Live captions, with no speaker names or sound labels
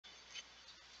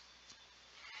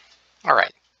All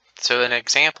right, so an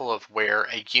example of where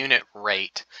a unit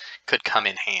rate could come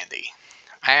in handy.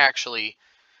 I actually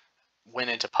went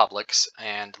into Publix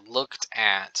and looked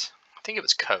at, I think it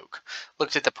was Coke,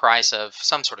 looked at the price of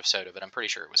some sort of soda, but I'm pretty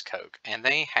sure it was Coke. And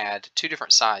they had two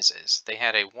different sizes. They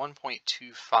had a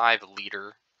 1.25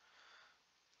 liter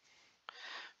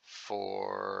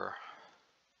for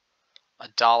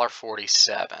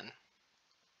 $1.47,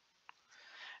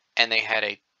 and they had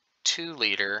a 2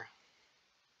 liter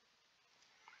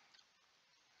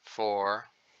for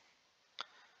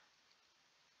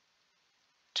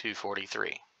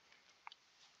 $2.43.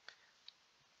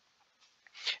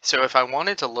 So if I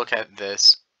wanted to look at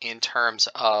this in terms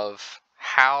of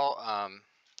how,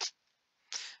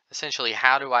 essentially,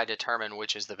 how do I determine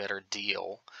which is the better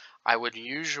deal, I would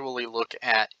usually look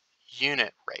at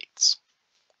unit rates.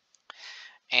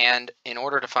 And in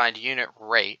order to find unit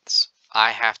rates,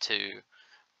 I have to,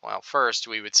 well, first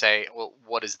we would say, well,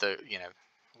 what is the,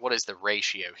 what is the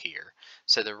ratio here?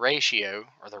 So the ratio,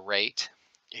 or the rate,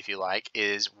 if you like,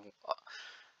 is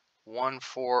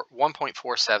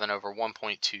 1.47 over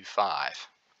 1.25.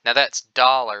 Now that's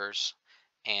dollars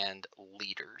and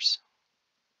liters.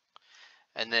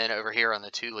 And then over here on the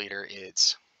 2 liter,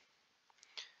 it's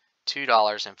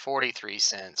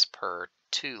 $2.43 per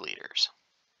 2 liters.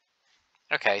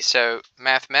 Okay, so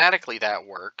mathematically that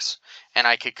works, and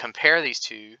I could compare these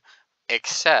two,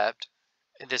 except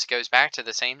this goes back to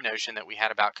the same notion that we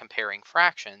had about comparing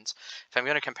fractions. If I'm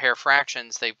going to compare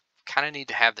fractions, they kind of need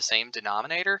to have the same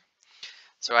denominator.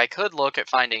 So I could look at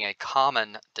finding a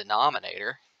common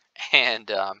denominator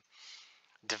and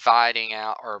dividing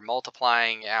out or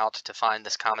multiplying out to find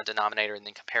this common denominator and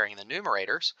then comparing the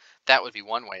numerators. That would be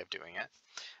one way of doing it.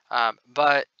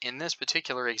 But in this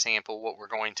particular example, what we're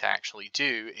going to actually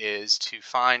do is to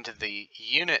find the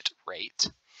unit rate,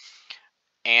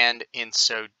 and in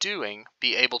so doing,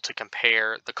 be able to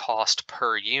compare the cost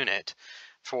per unit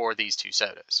for these two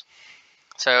sodas.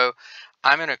 So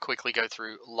I'm going to quickly go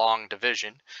through long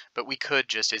division, but we could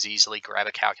just as easily grab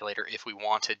a calculator if we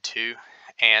wanted to,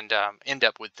 and end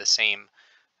up with the same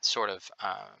sort of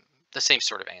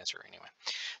answer anyway.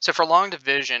 So for long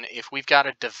division, if we've got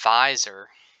a divisor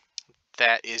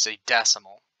that is a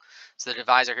decimal, so the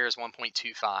divisor here is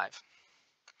 1.25.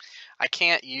 I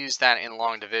can't use that in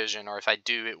long division, or if I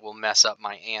do, it will mess up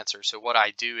my answer. So what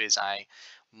I do is I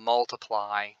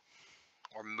multiply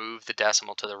or move the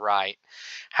decimal to the right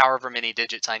however many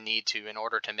digits I need to in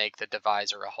order to make the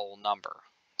divisor a whole number.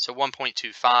 So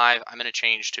 1.25, I'm going to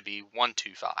change to be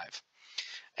 125.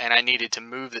 And I needed to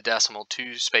move the decimal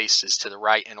 2 spaces to the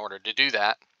right in order to do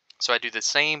that. So I do the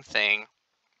same thing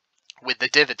with the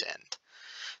dividend.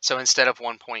 So instead of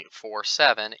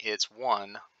 1.47, it's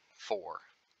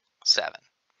 147.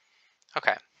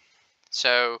 Okay,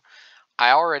 so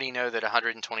I already know that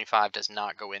 125 does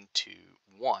not go into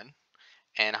 1,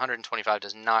 and 125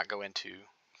 does not go into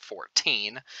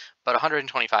 14, but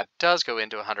 125 does go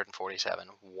into 147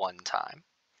 one time.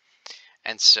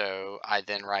 And so I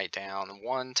then write down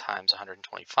 1 times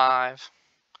 125,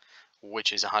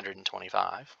 which is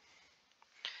 125,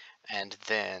 and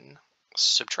then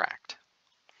subtract.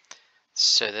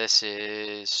 So this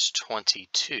is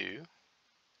 22,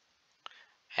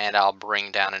 and I'll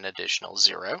bring down an additional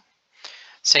 0.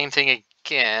 Same thing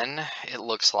again, it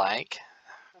looks like.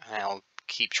 I'll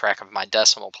keep track of my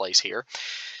decimal place here.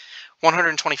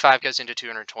 125 goes into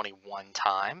 221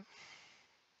 time.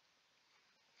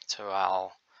 So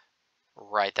I'll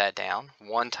write that down.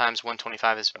 1 times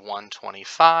 125 is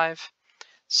 125.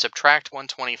 Subtract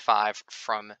 125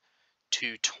 from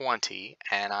 220,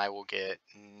 and I will get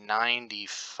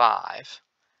 95,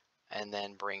 and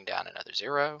then bring down another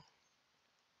 0.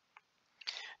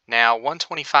 Now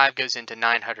 125 goes into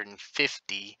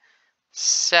 950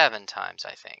 7 times,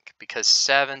 I think, because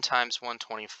 7 times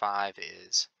 125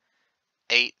 is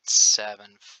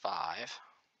 875.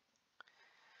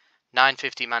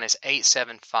 950 minus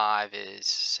 875 is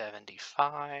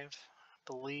 75, I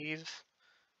believe.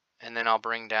 And then I'll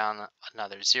bring down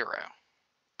another 0.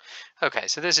 Okay,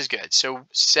 so this is good. So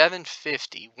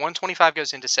 750, 125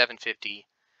 goes into 750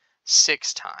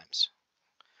 6 times.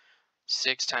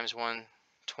 6 times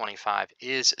 125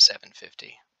 is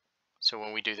 750. So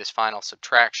when we do this final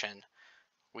subtraction,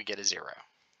 we get a 0.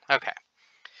 Okay,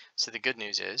 so the good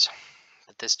news is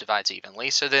that this divides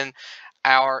evenly. So then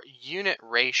our unit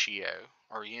ratio,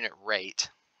 or unit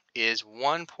rate, is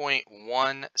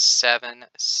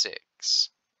 1.176.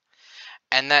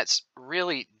 And that's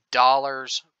really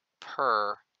dollars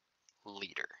per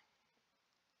liter.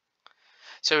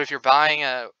 So if you're buying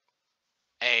a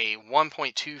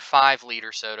 1.25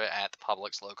 liter soda at the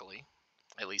Publix locally,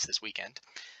 at least this weekend,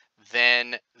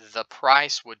 then the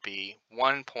price would be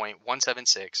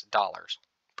 $1.176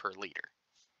 per liter.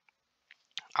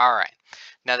 All right,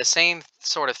 now the same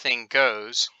sort of thing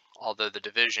goes, although the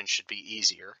division should be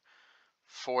easier,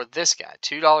 for this guy,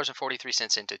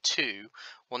 $2.43 into 2.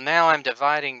 Well, now I'm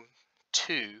dividing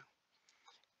 2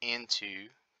 into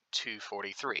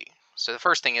 243. So the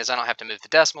first thing is I don't have to move the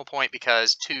decimal point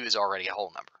because 2 is already a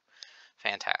whole number.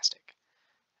 Fantastic.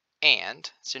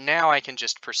 And so now I can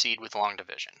just proceed with long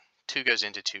division. 2 goes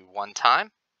into 2 one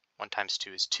time. 1 times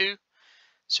 2 is 2.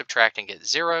 Subtract and get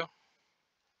 0.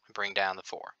 And bring down the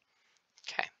 4.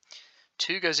 Okay.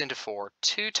 2 goes into 4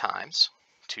 2 times.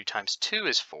 2 times 2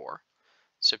 is 4.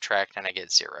 Subtract and I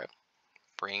get 0.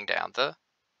 Bring down the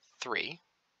 3.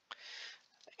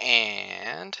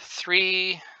 And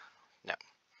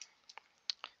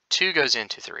 2 goes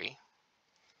into 3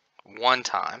 one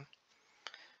time.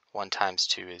 1 times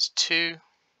 2 is 2.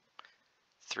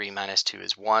 3 minus 2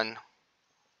 is 1.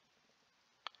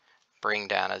 Bring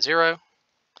down a 0.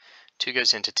 2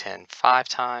 goes into 10 5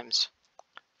 times.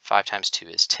 5 times 2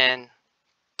 is 10.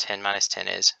 10 minus 10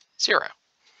 is 0.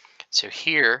 So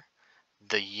here,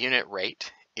 the unit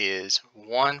rate is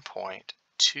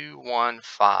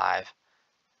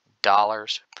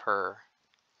 $1.215 per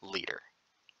liter.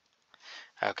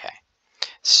 Okay,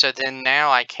 so then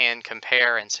now I can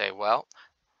compare and say, well,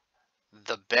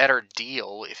 the better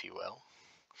deal, if you will,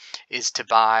 is to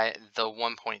buy the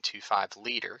 1.25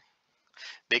 liter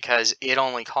because it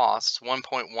only costs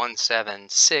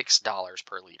 $1.176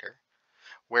 per liter,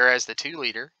 whereas the 2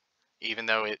 liter, even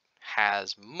though it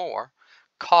has more,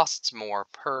 costs more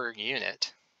per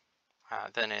unit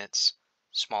than its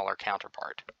smaller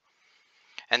counterpart.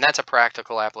 And that's a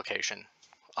practical application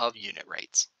of unit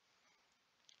rates.